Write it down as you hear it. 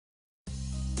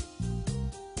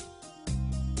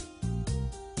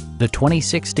The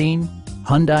 2016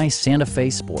 Hyundai Santa Fe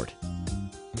Sport.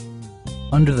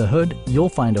 Under the hood, you'll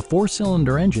find a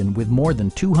 4-cylinder engine with more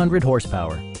than 200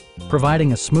 horsepower,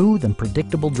 providing a smooth and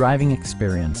predictable driving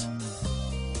experience.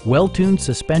 Well-tuned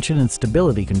suspension and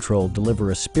stability control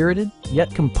deliver a spirited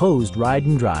yet composed ride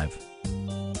and drive.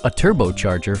 A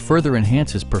turbocharger further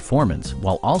enhances performance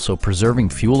while also preserving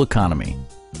fuel economy.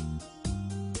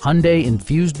 Hyundai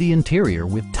infused the interior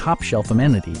with top-shelf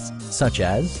amenities such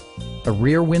as a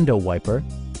rear window wiper,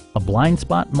 a blind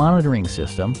spot monitoring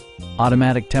system,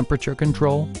 automatic temperature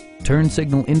control, turn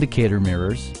signal indicator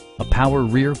mirrors, a power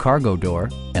rear cargo door,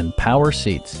 and power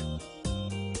seats.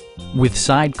 With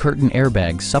side curtain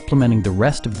airbags supplementing the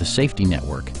rest of the safety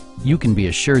network, you can be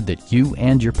assured that you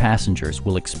and your passengers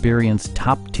will experience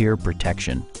top-tier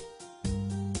protection.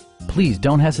 Please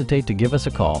don't hesitate to give us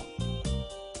a call.